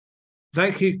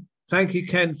Thank you,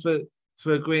 Ken,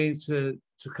 for agreeing to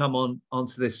come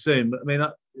onto this soon. I mean,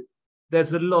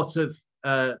 there's a lot of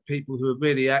people who are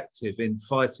really active in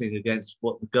fighting against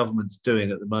what the government's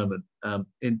doing at the moment.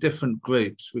 In different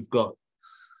groups, we've got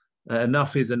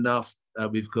Enough is Enough.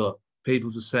 We've got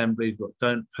People's Assembly. We've got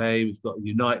Don't Pay. We've got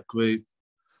Unite Group,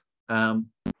 and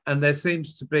there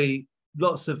seems to be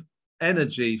lots of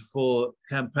energy for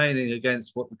campaigning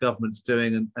against what the government's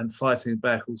doing and fighting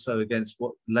back also against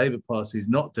what the Labour Party is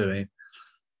not doing.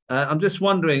 I'm just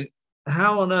wondering,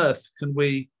 how on earth can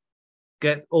we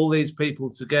get all these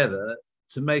people together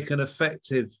to make an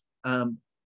effective,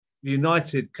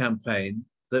 united campaign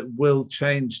that will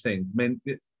change things? I mean,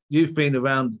 you've been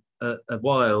around a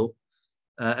while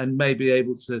and may be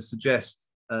able to suggest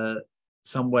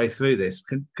some way through this.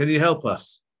 Can you help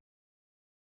us?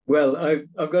 Well,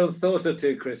 I've got a thought or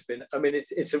two, Crispin. I mean,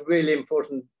 it's a really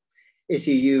important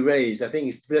issue you raise. I think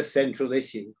it's the central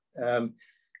issue.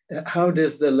 How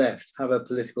does the left have a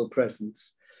political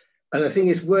presence? And I think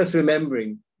it's worth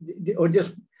remembering, or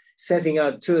just setting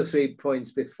out 2 or 3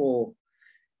 points before,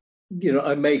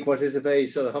 I make what is a very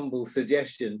sort of humble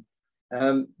suggestion.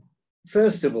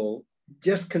 First of all,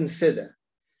 just consider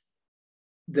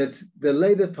that the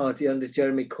Labour Party under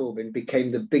Jeremy Corbyn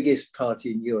became the biggest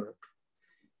party in Europe.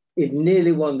 It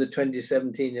nearly won the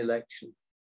 2017 election.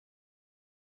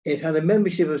 It had a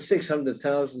membership of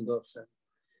 600,000 or so.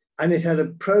 And it had a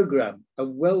program, a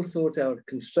well thought out,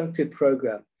 constructive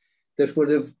program that would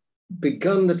have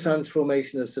begun the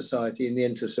transformation of society in the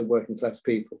interests of working class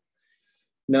people.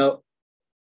 Now,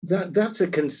 that's a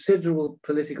considerable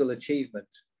political achievement.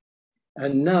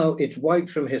 And now it's wiped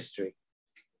from history.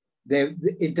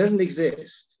 It doesn't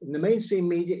exist. In the mainstream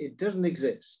media, it doesn't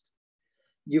exist.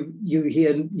 You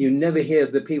never hear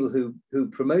the people who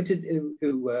promoted,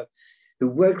 who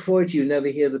worked for it. You never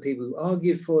hear the people who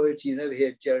argued for it. You never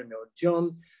hear Jeremy or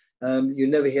John. You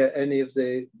never hear any of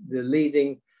the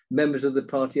leading members of the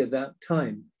party at that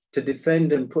time to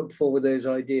defend and put forward those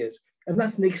ideas. And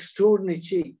that's an extraordinary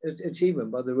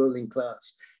achievement by the ruling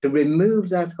class, to remove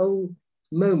that whole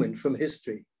moment from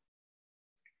history.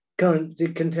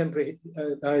 Contemporary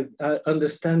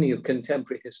understanding of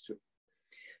contemporary history.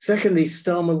 Secondly,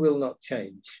 Starmer will not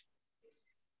change.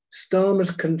 Starmer's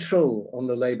control on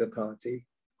the Labour Party,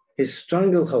 his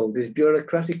stranglehold, his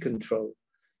bureaucratic control,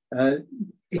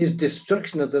 his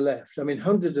destruction of the left. I mean,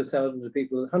 hundreds of thousands of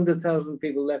people, 100,000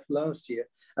 people left last year,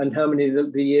 and how many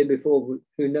the year before,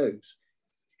 who knows?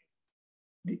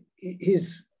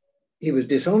 He was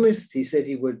dishonest. He said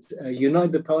he would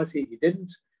unite the party. He didn't.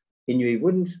 He knew he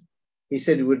wouldn't. He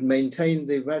said he would maintain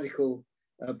the radical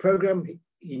program.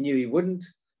 He knew he wouldn't.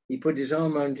 He put his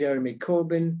arm around Jeremy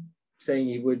Corbyn, saying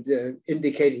he would,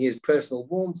 indicating his personal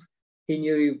warmth. He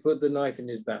knew he would put the knife in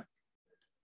his back.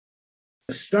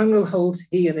 The stranglehold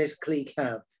he and his clique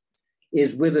have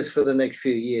is with us for the next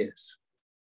few years.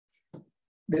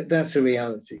 That's a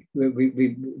reality.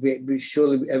 We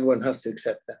surely everyone has to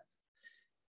accept that.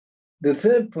 The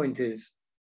third point is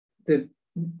that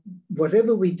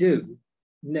whatever we do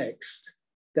next,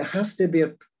 there has to be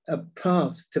a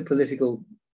path to political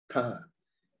power.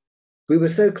 We were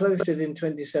so close to it in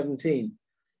 2017.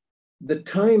 The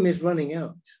time is running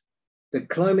out. The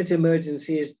climate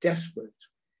emergency is desperate.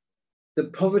 The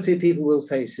poverty people will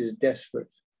face is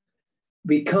desperate.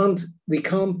 We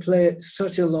can't play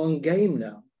such a long game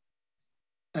now.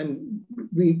 And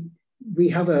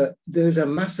there's a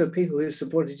mass of people who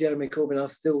supported Jeremy Corbyn are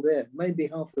still there, maybe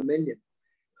 500,000.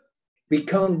 We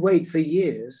can't wait for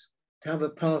years to have a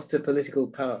path to political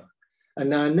power.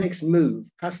 And our next move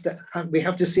we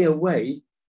have to see a way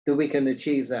that we can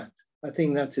achieve that. I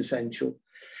think that's essential.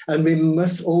 And we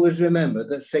must always remember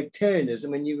that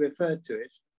sectarianism, when you refer to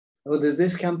it, there's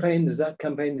this campaign, there's that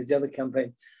campaign, there's the other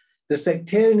campaign, the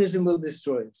sectarianism will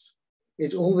destroy us.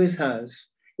 It always has.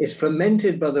 It's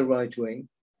fermented by the right wing.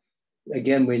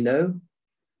 Again, we know.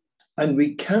 And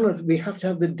we have to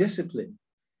have the discipline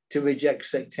to reject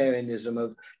sectarianism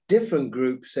of different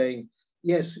groups saying,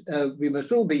 yes, we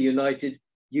must all be united.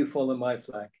 You follow my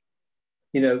flag.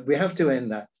 We have to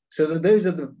end that. So that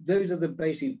those are the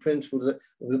basic principles,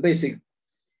 the basic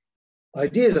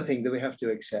ideas, I think, that we have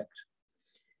to accept.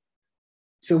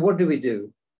 So what do we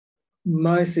do?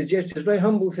 My suggestion, a very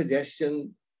humble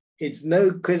suggestion. It's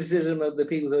no criticism of the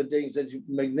people who are doing such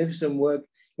magnificent work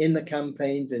in the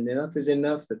campaigns, and Enough is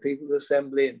Enough, the People's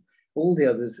Assembly, and all the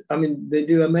others. I mean, they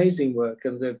do amazing work,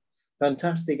 and they're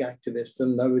fantastic activists,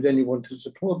 and I would only want to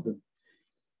support them.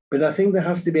 But I think there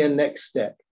has to be a next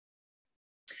step.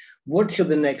 What should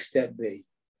the next step be?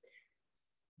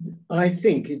 I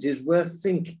think it is worth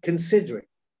considering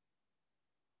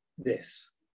this.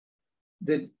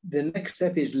 the next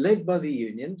step is led by the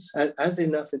unions, as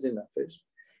enough is enough is.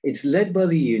 It's led by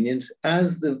the unions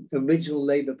as the original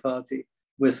Labour Party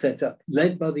was set up,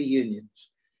 led by the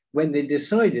unions, when they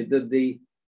decided that the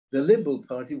Liberal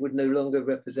Party would no longer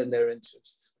represent their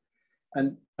interests.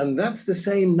 And that's the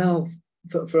same now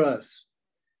for us.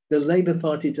 The Labour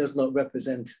Party does not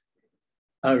represent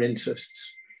our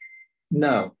interests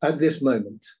now, at this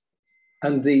moment.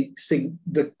 And the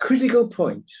critical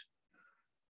point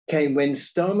came when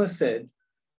Starmer said,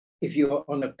 if you're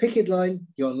on a picket line,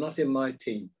 you're not in my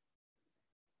team.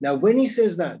 Now, when he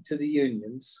says that to the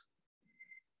unions,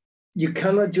 you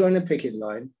cannot join a picket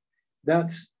line,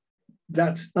 that's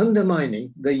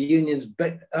undermining the union's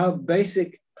our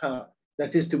basic power,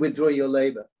 that is to withdraw your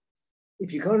labor.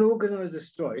 If you can't organize a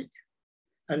strike,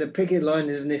 and a picket line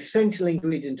is an essential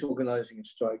ingredient to organizing a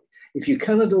strike, if you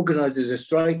cannot organize as a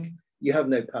strike, you have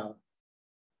no power.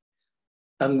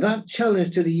 And that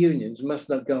challenge to the unions must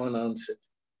not go unanswered.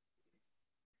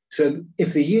 So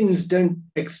if the unions don't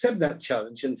accept that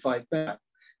challenge and fight back,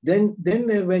 then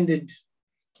they're rendered,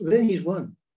 then he's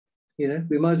won. You know,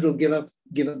 we might as well give up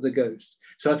the ghost.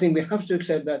 So I think we have to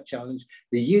accept that challenge.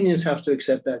 The unions have to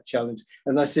accept that challenge.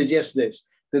 And I suggest this,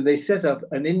 that they set up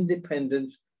an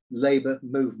independent labor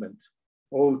movement,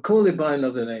 or call it by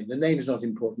another name. The name is not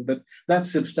important, but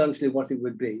that's substantially what it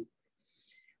would be.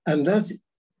 And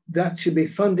that should be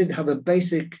funded, have a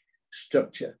basic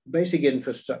structure, basic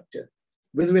infrastructure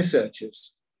with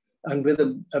researchers and with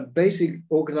a basic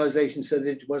organization so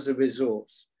that it was a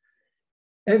resource.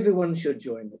 Everyone should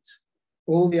join it.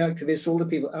 All the activists, all the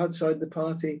people outside the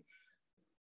party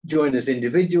join as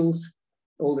individuals.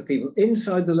 All the people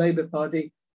inside the Labour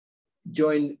Party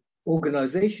join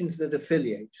organizations that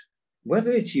affiliate,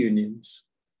 whether it's unions,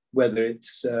 whether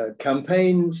it's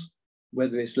campaigns,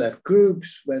 whether it's left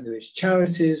groups, whether it's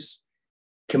charities,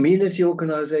 community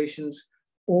organizations,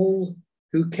 all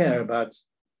who care about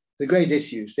the great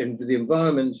issues in the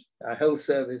environment, our health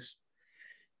service,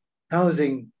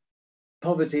 housing,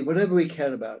 poverty, whatever we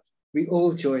care about, we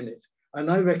all join it. And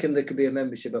I reckon there could be a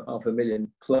membership of 500,000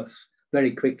 plus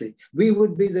very quickly. We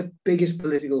would be the biggest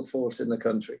political force in the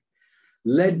country,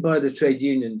 led by the trade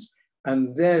unions,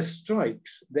 and their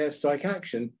strikes, their strike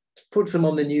action puts them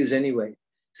on the news anyway.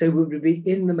 So we would be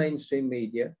in the mainstream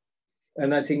media.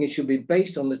 And I think it should be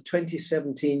based on the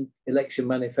 2017 election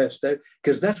manifesto,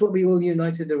 because that's what we all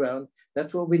united around.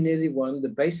 That's what we nearly won. The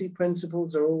basic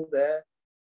principles are all there.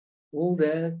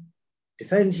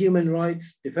 Defend human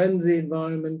rights, defend the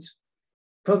environment,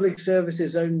 public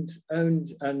services owned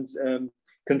and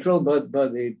controlled by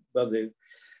the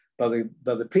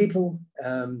people,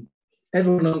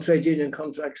 everyone on trade union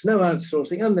contracts, no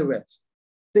outsourcing, and the rest.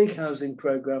 Big housing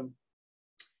program,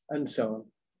 and so on.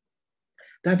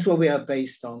 That's what we are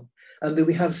based on. And that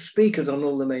we have speakers on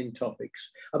all the main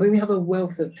topics. I mean, we have a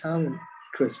wealth of talent,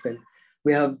 Crispin.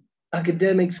 We have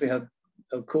academics, we have,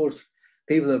 of course,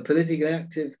 people who are politically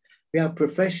active. We have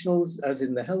professionals, as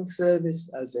in the health service,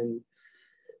 as in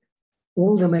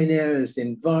all the main areas, the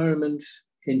environment,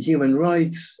 in human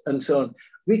rights, and so on.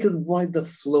 We could wipe the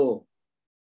floor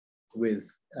with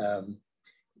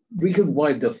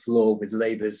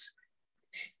Labour's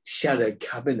shadow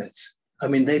cabinets. I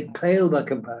mean, they pale by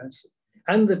comparison.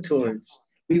 And the Tories,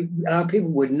 our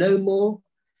people would know more,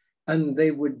 and they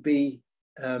would be,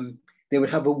 they would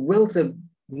have a wealth of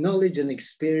knowledge and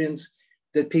experience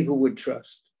that people would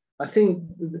trust. I think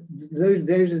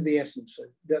those are the essence.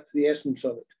 That's the essence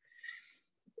of it.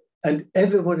 And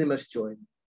everybody must join.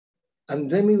 And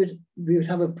then we would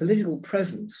have a political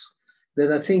presence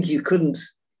that I think you couldn't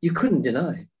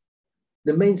deny.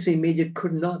 The mainstream media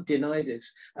could not deny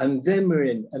this. And then we're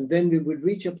in, and then we would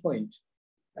reach a point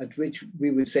at which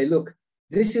we would say, look,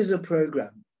 this is a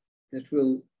program that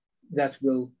will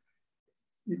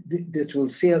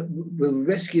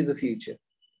rescue the future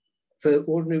for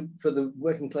the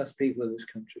working class people of this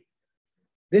country.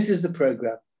 This is the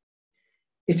program.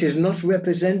 It is not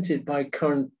represented by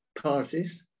current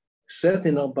parties,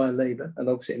 certainly not by Labour, and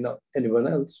obviously not anyone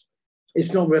else.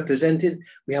 It's not represented.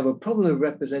 We have a problem of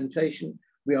representation.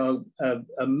 We are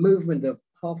a movement of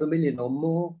 500,000 or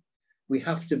more. We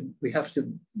have to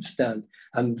stand,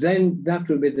 and then that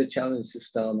will be the challenge to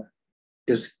Starmer,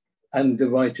 and the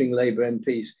right-wing Labour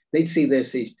MPs. They'd see their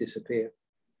seats disappear.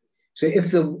 So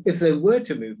if they were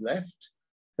to move left,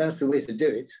 that's the way to do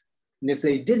it. And if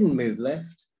they didn't move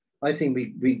left, I think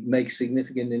we'd make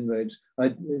significant inroads.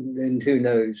 And who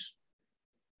knows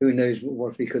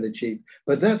what we could achieve.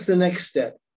 But that's the next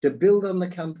step, to build on the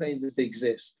campaigns that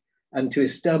exist and to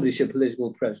establish a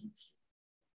political presence.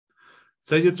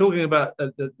 So you're talking about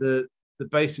the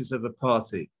basis of a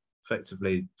party.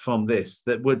 effectively from this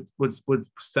that would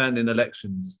stand in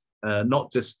elections,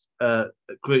 not just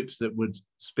groups that would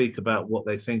speak about what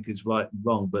they think is right and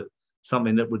wrong, but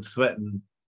something that would threaten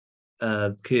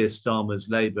Keir Starmer's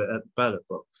Labour at the ballot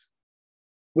box?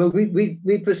 Well,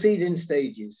 we proceed in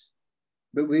stages,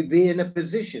 but we'd be in a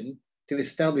position to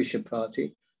establish a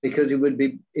party because it would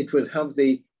have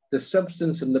the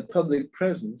substance and the public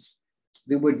presence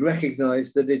that would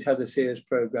recognise that it had a serious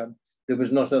programme that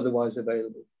was not otherwise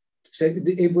available. So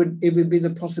it would be the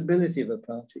possibility of a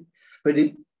party. But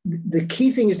the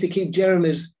key thing is to keep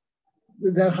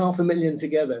that 500,000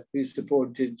 together who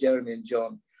supported Jeremy and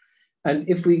John. And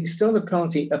if we start a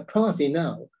party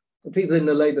now, the people in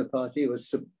the Labour Party who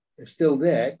are still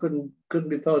there couldn't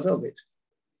be part of it.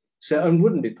 And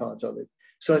wouldn't be part of it.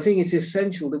 So I think it's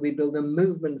essential that we build a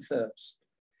movement first.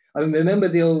 I mean, remember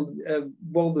the old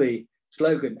wobbly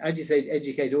slogan, agitate,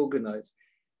 educate, organise.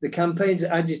 The campaigns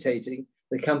are agitating,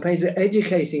 the campaigns are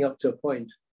educating up to a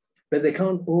point, but they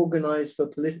can't organise for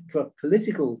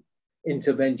political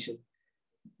intervention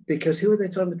because who are they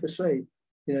trying to persuade?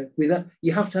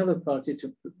 You have to have a party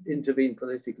to intervene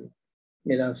politically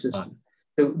in our system.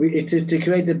 So it's to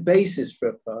create the basis for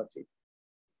a party.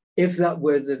 If that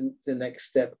were the next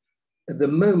step, at the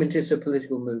moment it's a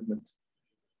political movement.